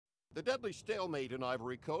The deadly stalemate in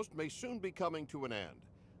Ivory Coast may soon be coming to an end.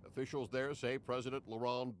 Officials there say President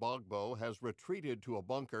Laurent Gbagbo has retreated to a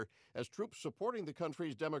bunker as troops supporting the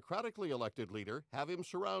country's democratically elected leader have him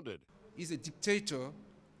surrounded. He's a dictator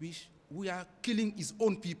which we are killing his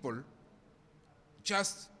own people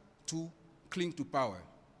just to cling to power.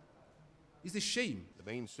 It's a shame. The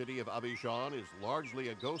main city of Abidjan is largely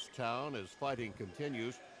a ghost town as fighting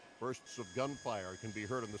continues. Bursts of gunfire can be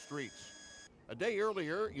heard in the streets. A day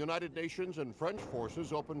earlier, United Nations and French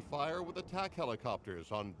forces opened fire with attack helicopters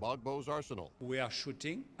on Gbagbo's arsenal. We are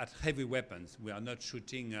shooting at heavy weapons. We are not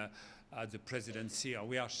shooting at the presidency.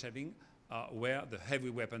 We are shooting where the heavy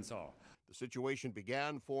weapons are. The situation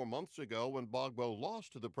began 4 months ago when Gbagbo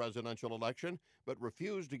lost the presidential election but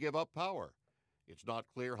refused to give up power. It's not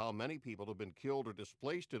clear how many people have been killed or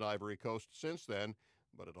displaced in Ivory Coast since then,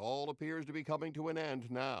 but it all appears to be coming to an end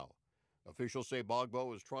now. Officials say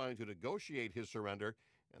Gbagbo is trying to negotiate his surrender,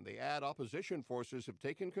 and they add opposition forces have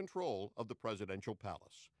taken control of the presidential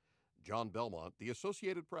palace. John Belmont, The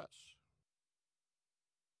Associated Press.